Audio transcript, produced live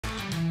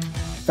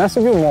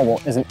VesselView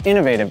Mobile is an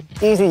innovative,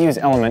 easy-to-use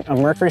element of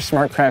Mercury's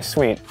SmartCraft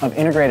suite of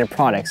integrated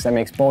products that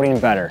makes boating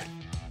better.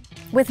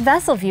 With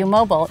VesselView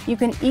Mobile, you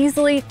can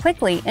easily,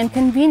 quickly, and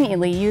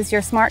conveniently use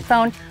your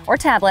smartphone or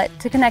tablet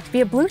to connect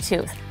via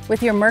Bluetooth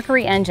with your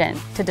Mercury engine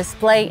to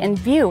display and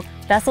view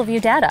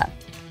VesselView data.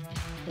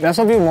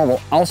 VesselView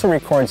Mobile also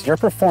records your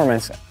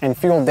performance and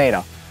fuel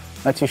data,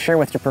 lets you share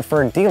with your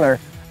preferred dealer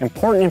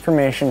important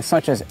information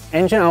such as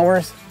engine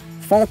hours,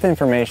 fault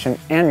information,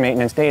 and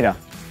maintenance data.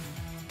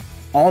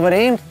 All of it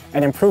aimed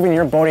at improving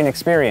your boating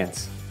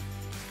experience.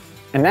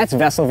 And that's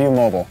VesselView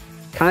Mobile.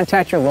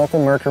 Contact your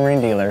local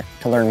Mercury dealer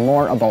to learn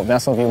more about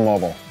VesselView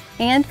Mobile.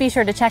 And be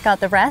sure to check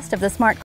out the rest of the Smart